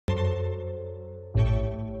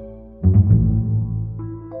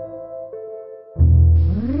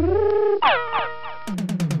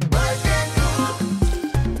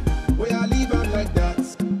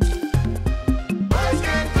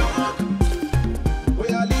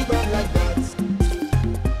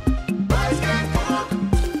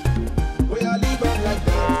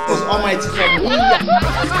my children.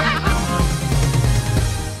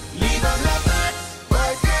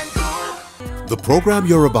 The program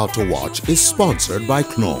you're about to watch is sponsored by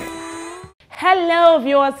Knorr. Hello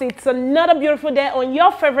viewers, it's another beautiful day on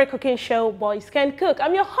your favorite cooking show, Boys Can Cook.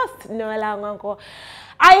 I'm your host, Noella Ngango.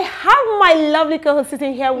 I have my lovely co-host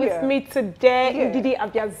sitting here with me today, Ndidi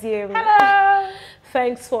Abiaziem. Hello!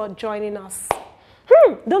 Thanks for joining us.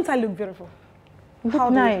 Don't I look beautiful?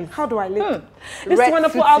 How do I look? This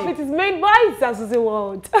wonderful outfit is made by Zazuzi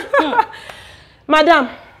World. Madam,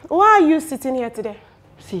 why are you sitting here today?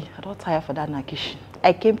 See, I don't tire for that nakish.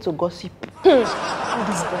 I came to gossip. All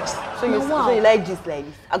these boys. So you like this like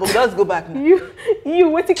this? I go just go back now. You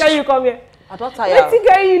waiting can you come here? I don't tire. Waiting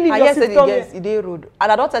can you leave your sister come here? Yes, it road.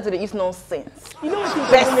 And I don't tire to the east nonsense. You know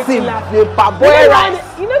what make me laugh? The parboil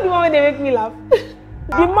rice. You know the one when they make me laugh?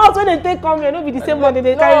 The mouth when they take come here, no be the same one they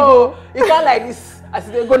carry go. You can't like this. I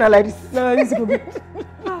said, go now like this. No, this is good.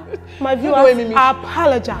 My viewers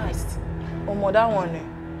apologized. Oh, more that one.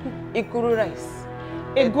 Ikuru rice.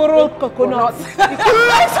 Egoro coconut. Ikuru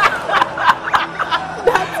rice.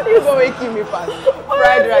 That is what making me fast.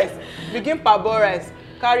 Fried rice. Begin parboil rice.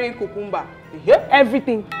 Carry cucumber.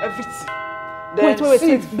 Everything. Everything. Then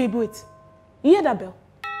wait, baby, wait. You hear that bell?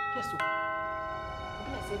 Yes, sir. I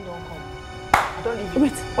say don't come. I don't leave you.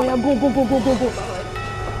 Wait. Oh yeah, go.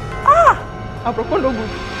 I propose no good.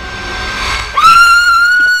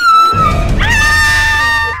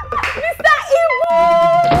 Mr Ibu!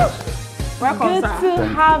 Welcome, good sir. to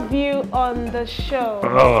have you on the show.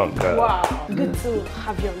 Oh, God. Wow. Good to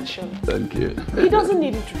have you on the show. Thank you. He doesn't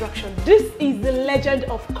need introduction. This is the legend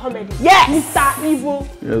of comedy. Yes! Mr Ibu.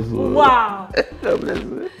 Yes, sir. Wow. God bless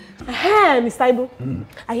you. Hey, Mr. Ibu.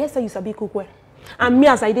 I hear say you sabi cook well. And me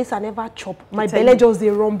as I did, I never chop. My belly just dey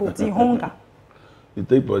rumble. The hunger. You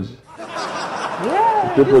take purge.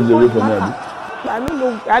 Yeah. You take purge away from me.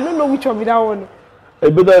 I don't know which one be that one. You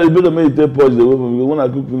better make you take purge away from me. Because when I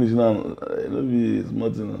cook finish now, it'll be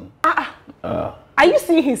smart now. Are you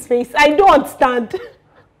seeing his face? I don't understand.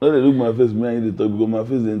 When they look my face, me and you talk because my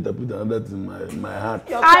face they interpret another thing in my heart.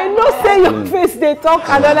 I know say your face they talk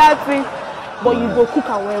another thing. But you go cook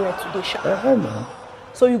and wear today, Sha.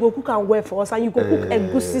 So you go cook and wear for us, and you go cook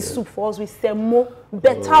Egusi Soup for us with some more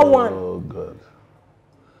better one. Oh God!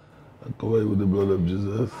 I cover you with the blood of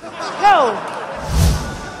Jesus. Hell!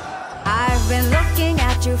 I've been looking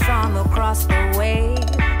at you from across the way,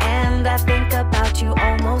 and I think about you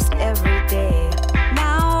almost every day.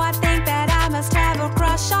 Now I think that I must have a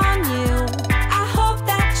crush on you. I hope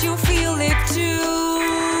that you feel it too.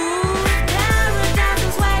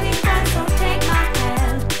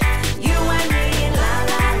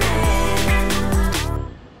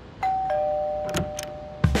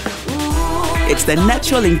 It's the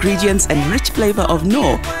natural ingredients and rich flavor of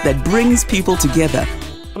Knorr that brings people together.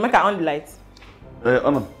 Make her on the lights.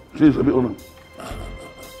 Anna, please, a bit Anna.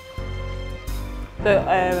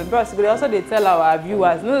 So, bros, we also they tell our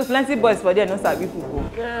viewers, no, plenty boys for there, no sabi people.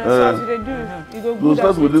 Yeah, so what they do? You go good.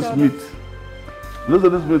 Start with this meat. Look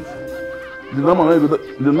at this meat. The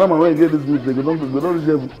number when you get this meat, they don't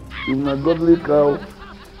receive in a godly cow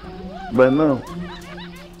by now.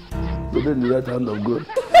 So then the right hand of God.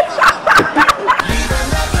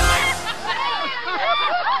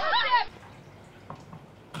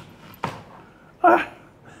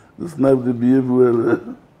 This knife they behave well.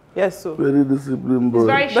 Yes, so. Very disciplined boy. It's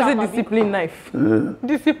very That's a discipline knife. Yeah.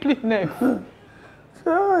 Discipline knife.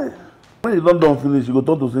 When you don't finish, you go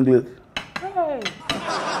turn to singlet. Hey.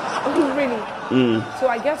 Oh, really? So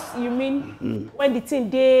I guess you mean when the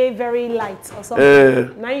thing they very light or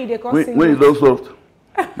something. Now you they call singlet. When you don't soft,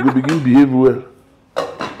 you begin behave well.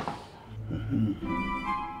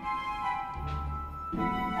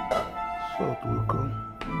 Salt will come.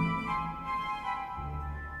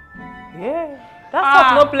 Yeah.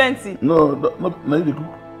 That's not plenty. No, now you cook.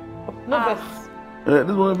 No best. This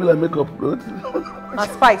one will be like makeup.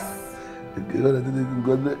 And spice.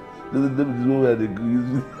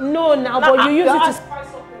 No, now, but you use it to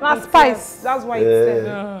spice up. Not spice. That's why it's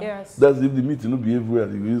there. Yes. That's if the meat you don't behave well,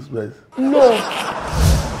 you use spice. No.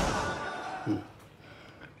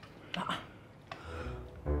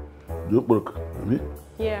 You work,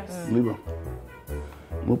 Yes. liver.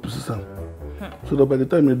 More pieces. So that by the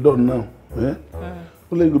time you're done now,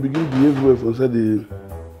 only you go begin to behave well from inside the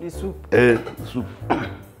soup. The soup.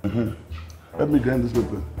 Let me grind this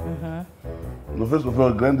open. No, first of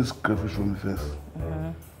all, grind this crayfish for me first.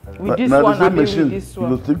 With this now one, the same I mean machine, with this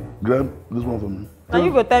one. you go take grind this one for me. Now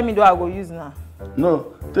you go tell me what I go use now.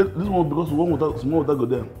 No, take this one because one water, small water go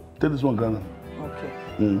there. Take this one, grind.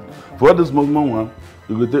 Okay. For this small one,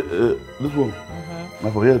 you go take this one. Now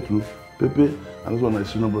for here too, pepper, and this one is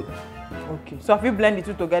cinnamon. Okay. So have you blend the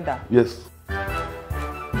two together? Yes.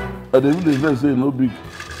 And even the event say no big.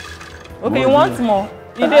 Okay, you want more?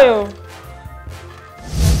 You do.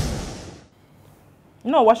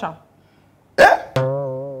 No, wash am.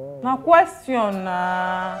 Now question.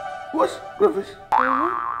 Wash crayfish.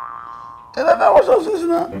 And I never wash them since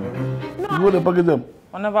now. No. You want to package them?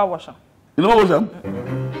 I never wash am. You never wash them?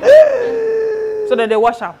 So that they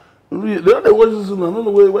wash am. They don't wash this now. I don't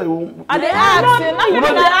know why you won't. And they ask you. Now you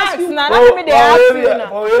ask you. Now let me they ask you.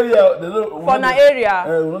 For area. For na area.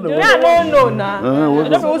 No, nah.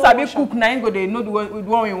 The people who sabi cook na go they know the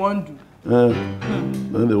one we want do.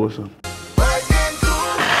 Then they wash them.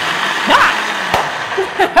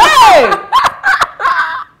 Hey!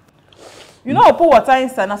 You know, put water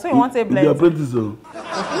inside. Now, so you want to blend. The apprentice, though.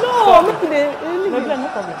 No, look at no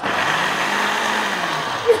problem.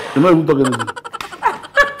 You're not even talking anything.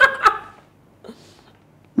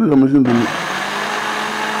 Look at the machine to me.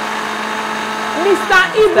 Mr.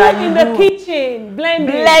 Ibu in the kitchen,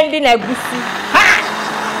 blending egusi. Ha!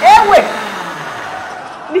 Hey, wait.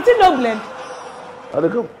 Did you not blend? Are they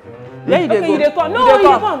come? Where you dey go? You dey come. No, you dey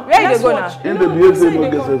come. Where you dey go now? In the BSA, no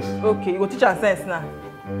get sense. Okay, you go teach us sense now.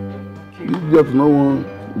 You have no one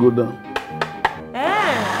go down.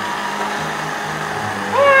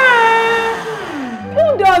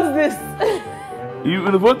 Who does this? You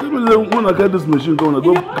in the first time when I get this machine, come on, If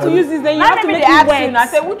you want to use this, then you have to make it wet. I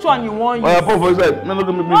say which one you want. I pour for inside. No, look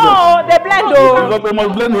at me. No, they blend though. You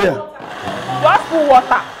must blend here. Just put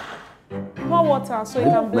water. More water so you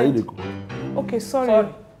can blend. Okay, sorry.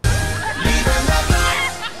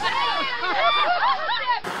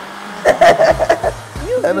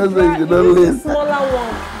 And I say you don't lean. Smaller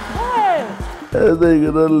one. I say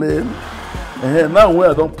you don't lean. Now when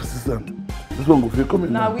I don't persistent, this one go feel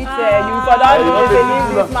coming. Now we tell you for that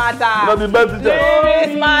leave this matter.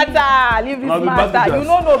 Leave this matter. Leave this matter. You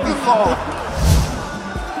don't know before.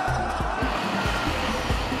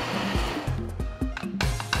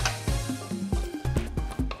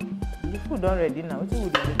 The food done ready now. What you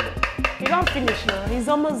would do? You don't finish now. He's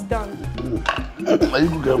almost done. Are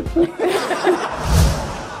you good?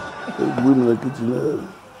 Go in the kitchen.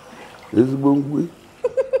 It's going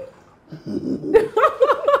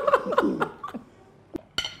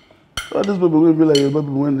All these people will be like your baby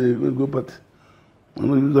when they go party. I'm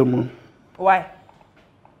not use them more. Why?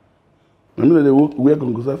 I mean, they wear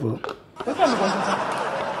Kongosa for. Which one is Kongosa?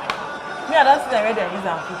 Me, I don't see them where they use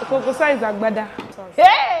them. Kongosa is agbada.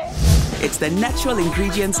 Hey! It's the natural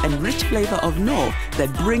ingredients and rich flavor of Knorr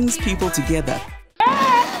that brings people together.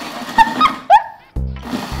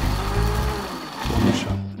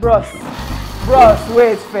 Bros,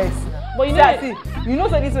 wait first. But you know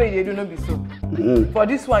so this way they do not be so. For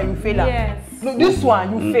this one you fail. Yes. No, this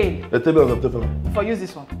one you fail. For use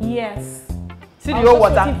this one. Yes. See the old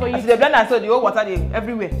water. I see the blender, so the old water they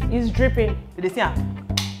everywhere. It's dripping. Did they see?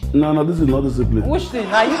 No, this is not discipline. Which thing?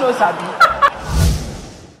 Now you know Sabi.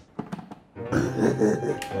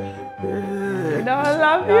 I don't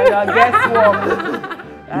love you. No, guess what?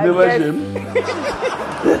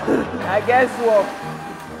 I guess what?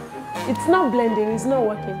 It's not blending. It's not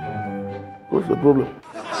working. What's the problem?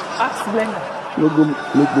 Ask blender. You go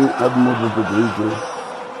make me add more pepper to it.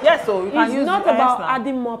 Yes, so you can use. It's not about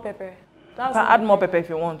adding more pepper. You can add more pepper if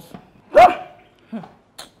you want.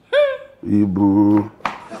 Ibu.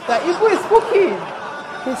 The Ibu is cooking.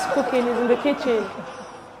 He's cooking. He's in the kitchen.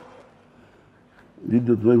 You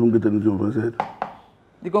don't even get anything from inside.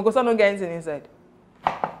 The Kongosa don't get anything inside.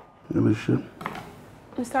 Let me show.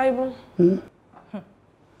 Mr. Ibu.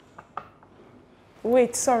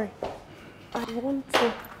 Wait, sorry. I want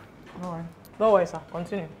to. Alright. Don't worry, sir.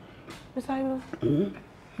 Continue. Mr. Ibu.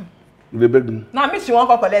 They beg me. Now, meat you want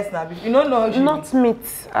to collect now. You don't know. Not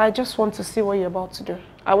meat. I just want to see what you're about to do.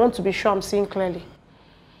 I want to be sure I'm seeing clearly.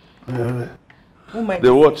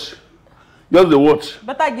 They watch. Just the watch.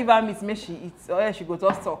 Better give her meat, make she eat, or else she go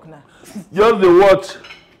to talk now. Just the watch.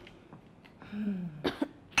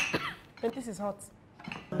 But this is hot.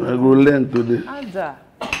 I go learn today. Ada.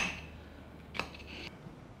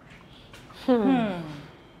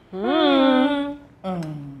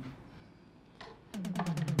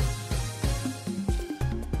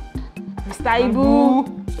 Mr. Ibu.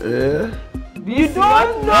 You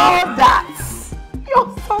don't know that.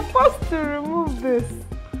 You're supposed to remove this.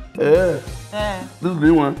 This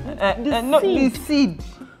green one. Not the seed.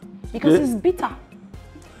 Because it's bitter.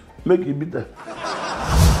 Make it bitter.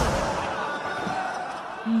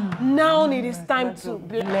 Now it is time to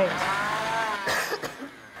blend.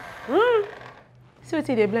 See what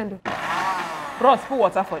they blend. Ross, put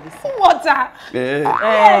water for this. Water.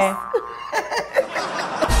 Yes.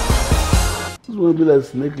 This one be like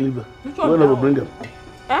snake liver. Which one? When I will bring them.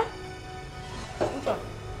 Eh? Which one?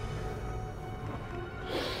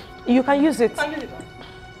 You can use it. Can you use it?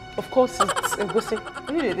 Of course, it's egusi.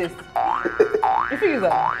 You need this. If you use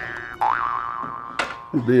that.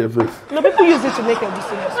 It's there your face. No, people use it to make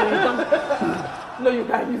egusi, so you can. No, you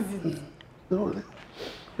can't use it. No,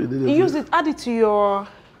 You use it, add it to your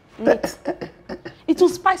meat. It will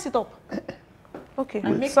spice it up. Okay,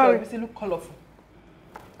 And make sorry. your egusi look colorful.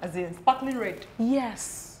 As in sparkling red.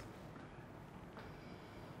 Yes.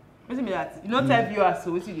 What's me that? You don't tell viewers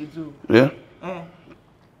so what they do. Yeah?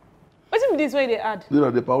 What's in this way they add? These are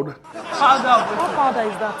the powder. Powder of What powder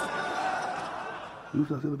is that? You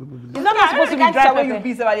should tell the people. It's not supposed to be dry when you pepper.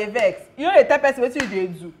 be about the vex. You know the type person what you dey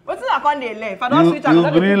do. What's I can't dey learn? If I don't switch I You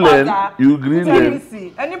go grill put them. powder. You grill Let me them.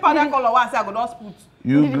 see. Any powder color one say I go just put.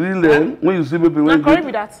 You grill them. When you see people, Now when curry you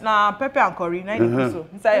with that. Na pepper and curry. Na you so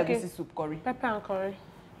inside Okay. egusi soup curry. Pepper and curry.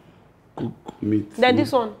 cook meat. Then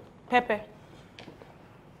this one, pepper.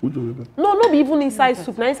 Which one pepper? No, not be even inside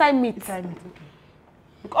soup. Now inside meat. Inside meat. Okay.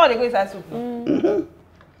 Look, all they go inside soup.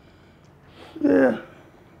 Yeah.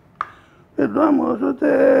 The drama also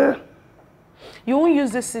there. You won't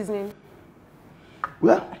use this seasoning.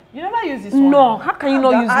 Well, You never use this one. No, how can you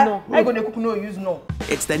not use no? I go dey cook no use no.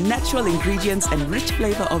 It's the natural ingredients and rich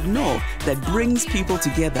flavor of no that brings people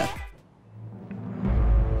together.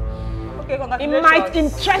 Okay, It congratulations. might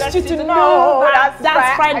interest you to know that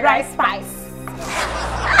that's fried rice spice.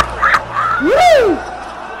 woo!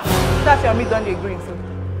 That's your meat done dey green so.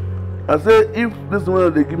 I say if this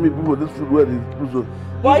one they give me people this food where they put so.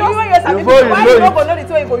 But you when you sabi before you why know you no it- go know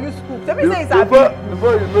the way you go use cook? Tell me say it's a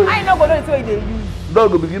Before you know I it, no go know the way they use.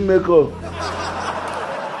 dog will begin makeup.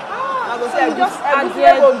 I go say you just just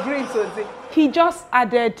add go green so say He just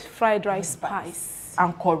added fried rice spice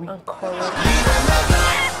and curry. and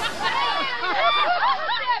curry.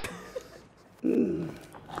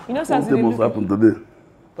 You know, Something must happen today.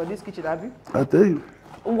 For this kitchen, have you? I tell you,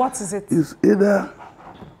 what is it? it's either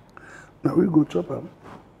now we go chop them.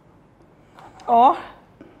 Or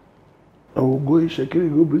I will go in Shekiri,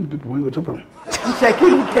 go bring people when go chop them.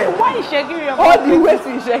 Shekiri care. why is shaking your All the way to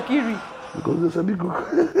Shekiri. Because there's a big cook.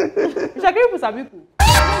 Shekiri people sabi cook.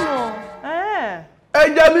 Eh.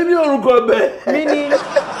 Ẹja mi ní orúkọ bẹ́ẹ̀. Meaning,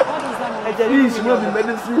 Fish no be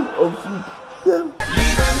medicine of food. Yeah.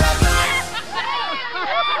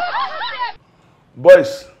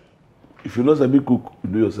 Boys, if you know sabi cook, you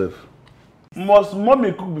do yourself. Must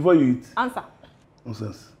mommy cook before you eat? answer.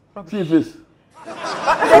 Nonsense. See your face.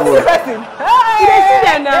 This person.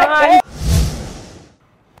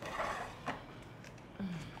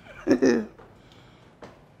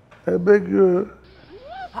 I beg you.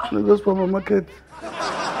 Let's go for my market.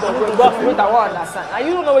 But wait, I won't understand. And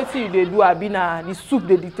you don't know what you dey do, abi na the soup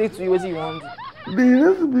they dictate to you what you want. The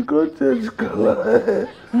recipe can't change color.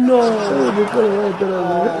 no. The color right there. No,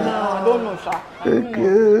 I don't know, sha.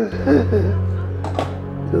 Okay.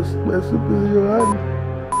 Just my soup in your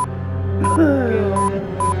hand.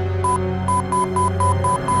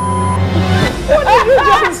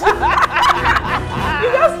 You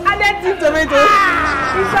just added two tomatoes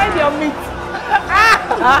inside your meat.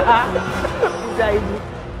 Mr Ibu,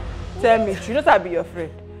 tell me, you know that be your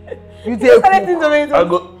friend. You just added two tomatoes.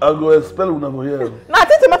 I go expel una for here. Now,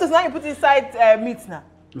 two tomatoes now you put inside meat now.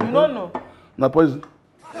 You don't know. Na poison.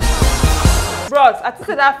 Bros, I think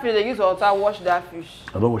say that fish they use water wash that fish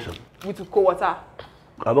I don't wash them. with cold water.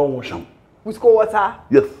 I don't wash them. With cold water.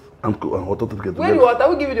 Yes, I'm water to get Where the together. water?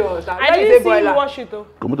 Who give you the water? I didn't see you wash it though.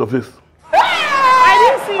 Come with your face.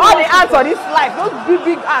 I didn't see you All wash the ants on this life, those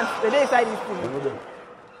big ants, they dey inside this thing.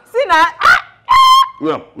 See now,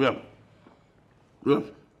 Where?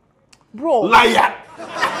 bro. Liar!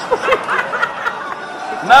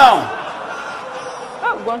 Now,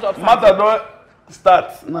 I'm going to upside. matter don't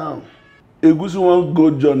start now. Egusi wan go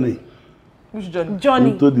journey Which Johnny? Johnny.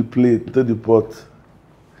 into the plate, into the pot.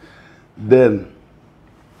 Then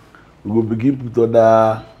we go begin put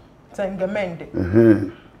other Tengemende. uh-huh.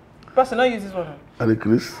 Person don't use this one. and the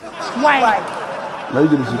Chris. Why? Why? Now you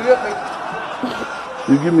get the soup.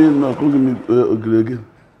 You give me now, come give me ogiri again.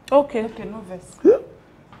 Okay. Okay, no verse. Yeah.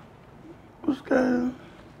 Which kind?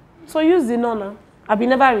 So use the nona. I've been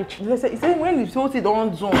never rich. He say when you told it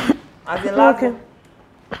don't zone. As in last. Okay.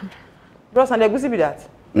 Bros, and the egusi be that.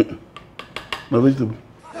 No vegetable.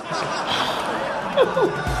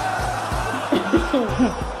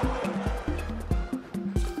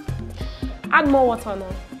 Add more water now.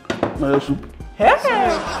 Now your soup. Hey.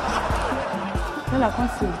 Then I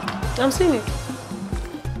can't see. I'm seeing it.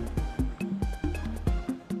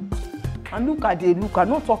 And look at the look. I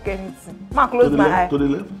don't talk anything. Ma To close the my left. eye. To the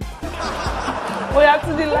left. Oh yeah,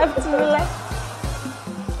 to the left, to the left.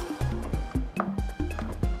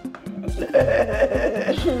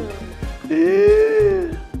 See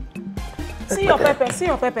your pepper, see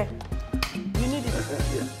your pepper. You need it.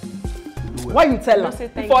 Why you tell her?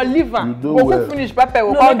 For liver. Go well. Finish pepper.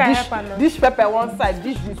 We'll call dish pepper one side,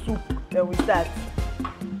 dish the soup. Then we start.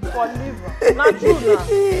 For liver. Not true now.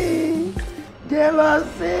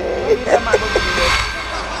 Jealousy.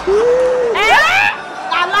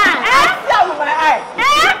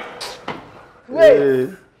 Wait.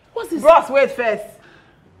 What's this? Bros, wait first.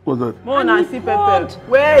 What's that? More than see pepper.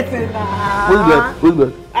 Wait. What's that? What's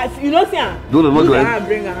that? You know, see her? Don't look like.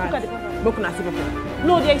 Bring her hand. Look at see pepper.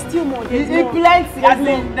 No, there's still more. There's more. Plenty. As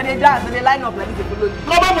in, then they dance, then they line up like this.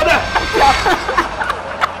 Come on for that.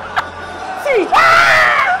 See.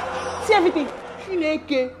 See everything.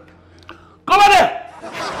 Come on there.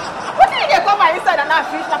 What did you cover inside and that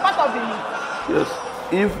fish? That part of the meat. Yes.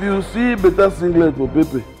 If you see better singlet for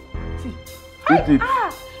Pepe, eat it.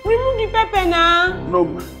 Remove the pepper now. No.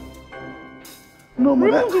 No,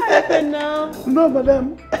 madam. Remove the pepper now. No,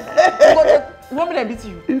 madam. You want me to beat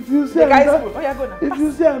you? If you say the guy's food. Oh, yeah, go now. If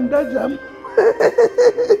you say I'm that jam.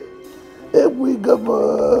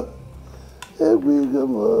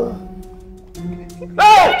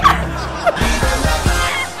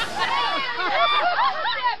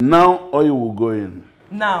 Now oil will go in.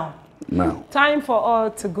 Now. Time for oil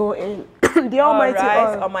to go in. The almighty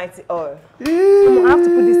oil. Almighty oil. I have to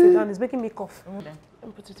put this thing down. It's making me cough. Let me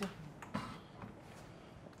put it in.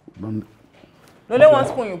 No, only one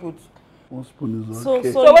spoon you put. 1 spoon is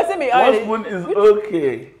okay. So what's me? 1 spoon is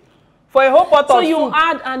okay. For a whole pot of soup. So you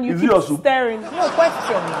add and you keep stirring. No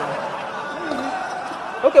question.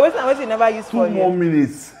 Okay, what's you never use for 2 more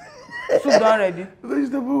minutes. Soup done ready.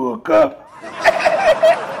 Vegetable will come.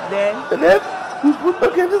 Then we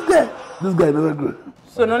put this guy never good.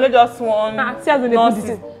 So only just one. See how they put this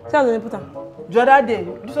in. See how they put them. The other day,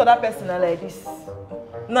 this other person like this.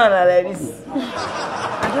 No, like this.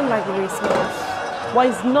 I don't like the way it smells. But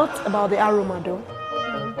it's not about the aroma though.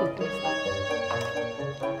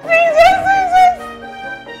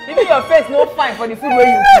 Even your face no fine for the food where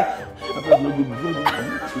you cook.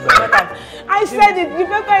 I said it, the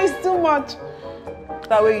pepper is too much.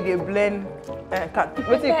 That way they blend.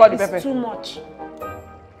 What do you call the pepper? It's too much.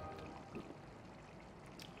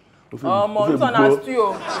 This one has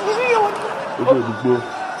stew.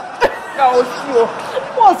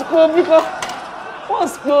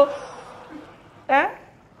 What's stew? Eh?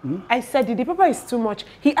 I said it, the pepper is too much.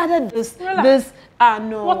 He added this.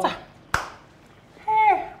 No. Water.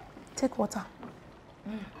 Hey. Take water.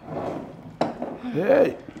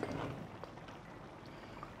 Hey.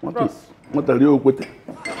 What are you with?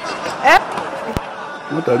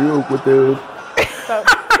 What are you with?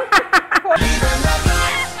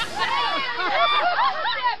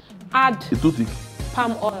 Add it's too thick.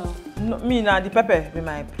 Palm oil. No, me now the pepper be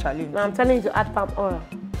my challenge. No, I'm telling you to add palm oil.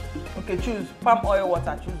 Okay, choose palm oil,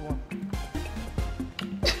 water. Choose one.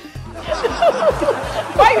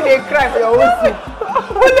 Why you they cry for your own soup?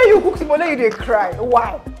 When you cook soup, when you they cry.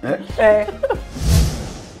 Why?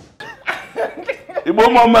 Ibo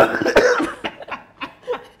mama.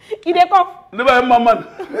 You dey cough. Never mama.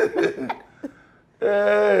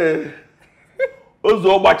 Hey.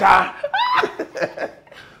 Ozo bacha.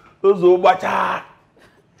 Ozo bacha.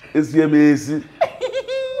 Esi emesi.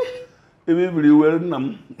 Everywhere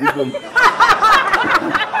nam.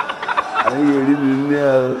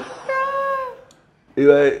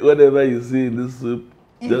 Whatever you see in this soup,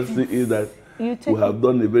 just see that we have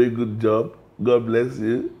done a very good job. God bless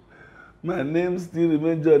you. My name still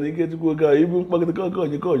remains John. You don't even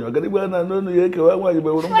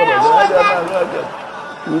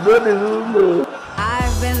know.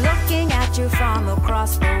 I've been looking at you from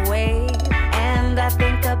across the way, and I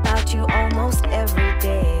think about you almost every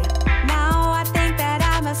day. Now I think that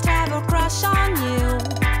I must have a crush on you.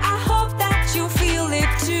 I hope that you feel it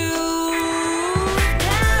too.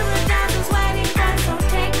 Paradise is waiting for, so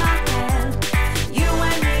take my hand. You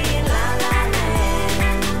and me in la la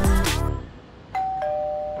land.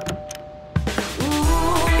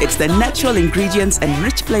 It's the natural ingredients and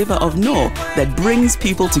rich flavor of Knorr that brings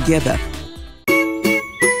people together.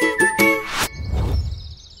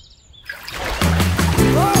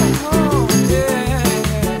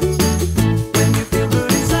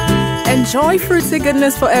 Enjoy fruity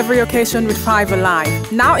goodness for every occasion with Five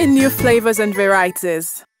Alive, now in new flavors and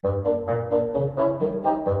varieties.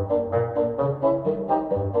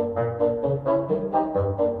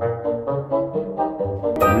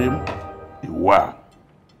 Wow.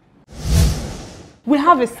 We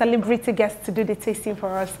have a celebrity guest to do the tasting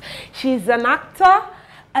for us. She's an actor,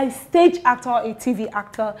 a stage actor, a TV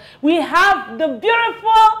actor. We have the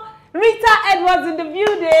beautiful Rita Edwards in the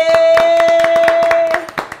building.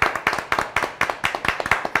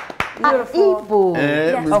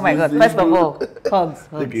 Ibu. Oh my God! First of all, hugs.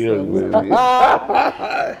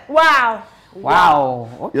 Wow.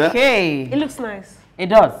 Wow. Okay. It looks nice. It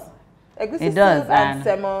does. It does. And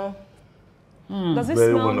semo. Does it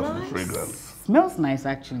Very smell wonderful nice? fragrance. Smells nice,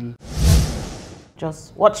 actually.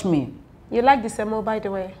 Just watch me. You like the semo, by the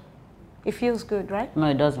way? It feels good, right? No,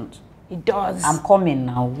 it doesn't. It does. I'm coming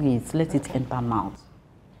now. Wait, let it enter mouth.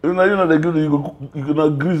 You know the good. You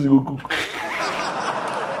cannot grease. You go cook.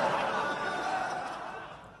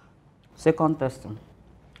 Second testing.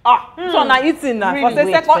 So now eating now. Really? For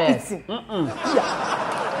the second First. eating.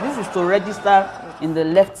 This is to register in the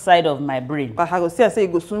left side of my brain. But I go see, I say you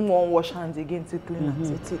go soon won't wash hands again to clean and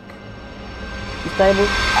to take. Mr. Ibu.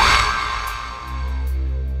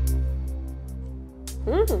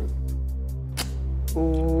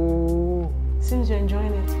 Oh. Seems you're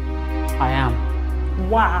enjoying it. I am.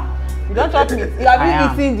 Wow. You don't chop meat. You have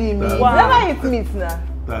been eating the meat. Wow. You never eat meat now.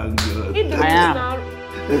 Thank God. Eat the meat am. now.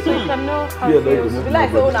 So you can know how Yeah, it feels. that's Be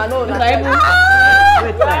like so na no na. Mr. Ibu.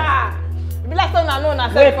 Wait, Be like so na no na.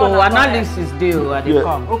 wait, analysis deal at the Yeah.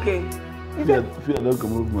 come. Okay. Fear don't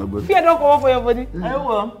come over my body. Fear don't come up for your body. I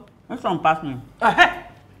will. This one pass me.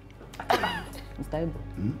 Mr. Ibu.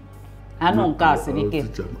 I know cars.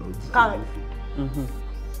 Come.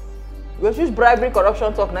 You choose bribery,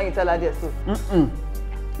 corruption talk now. You tell her this too.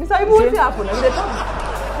 Mr. Ibu, what's happen? You dey talk.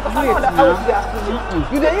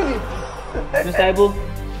 You dey eat it. Mr. Ibu,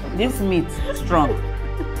 this meat strong.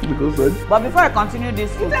 Because But before I continue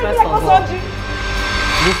this food, first of all,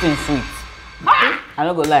 this thing sweet. I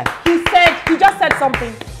don't go lie. He just said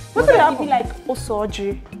something. What did He happen? be like,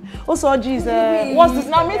 Osoji. Osoji is What's this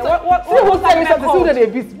now? What they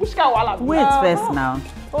beat? Which kind of wahala? Wait first now.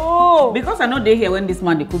 Oh. Because I know they here when this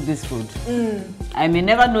man they cook this food. I may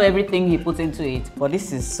never know everything he put into it, but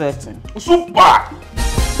this is certain. super.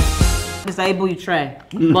 Mr. Ibu, you try,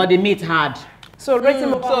 but the meat hard. So rate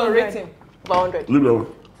him over So 100. rate him. About 100. Leave that one.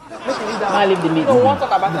 I leave the meat. No, we won't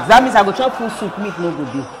talk about that. That means I go chop full soup, meat no go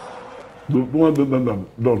do.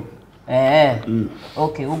 Done.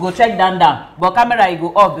 Okay, we'll go check down. But camera you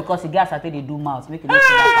go off because the gas I think they do mouth. Make it look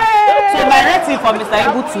so my rating for Mr.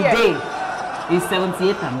 Ibu today is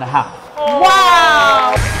 78.5.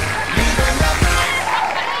 Wow!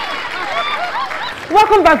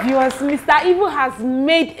 Welcome back, viewers. Mr. Ibu has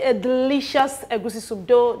made a delicious egusi soup,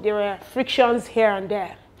 though there were frictions here and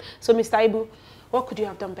there. So, Mr. Ibu, what could you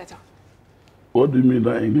have done better? What do you mean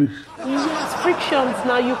that English? Yes, frictions.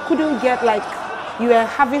 Now, you couldn't get, like, you were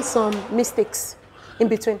having some mistakes in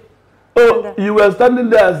between. Oh, you were standing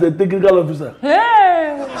there as a technical officer.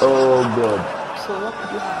 Hey! Oh God. So, what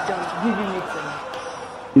could you have done? Give him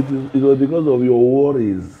it. It was because of your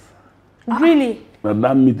worries. Really? And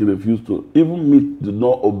that meat refused to. Even meat did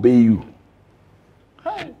not obey you.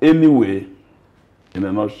 Anyway, in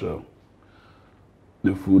a nutshell,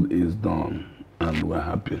 the food is done and we're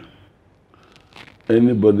happy.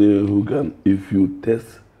 Anybody who can, if you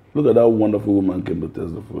test, look at that wonderful woman came to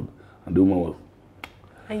test the food, and the woman was.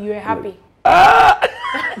 And you were happy? Oh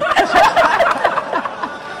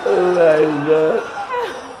my God.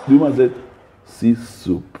 The woman said, "See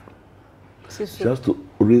soup." See She soup. has to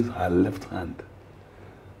raise her left hand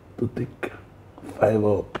to take 5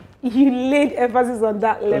 up. You laid emphasis on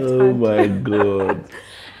that left hand. Oh my God.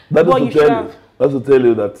 That What is you to tell should you. That's to tell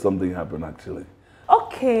you that something happened actually.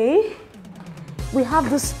 Okay. We have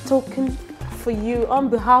this token for you on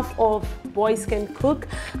behalf of Boys Can Cook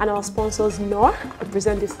and our sponsors, Nor. I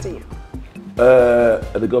present this to you.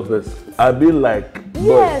 At the go first. I be like boy.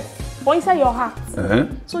 Yes. For inside your heart.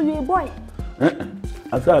 So you're a boy.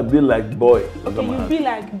 I said I be like boy. Okay, you be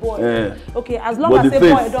like boy. Yeah. Okay, as long But as the a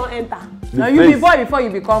face. boy don't enter. Now you be boy before you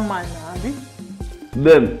become man, Abi.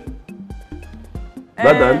 Then.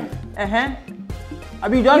 That time.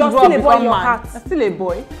 Abi you just You're grow still up a boy in become your man. heart. You're still a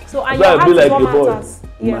boy. So and So your I heart be is like what a boy matters.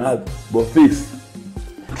 in my Yes. heart. But face.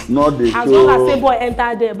 Not the As show. long as a boy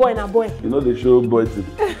enter there, boy na boy. You know the show boy thing.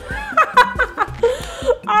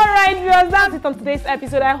 Alright viewers, that's it on today's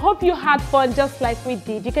episode. I hope you had fun just like we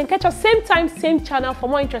did. You can catch us same time, same channel for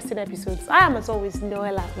more interesting episodes. I am as always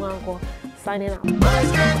Noella Nwanko, signing out.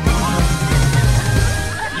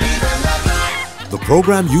 The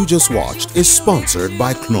program you just watched is sponsored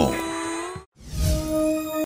by Knorr.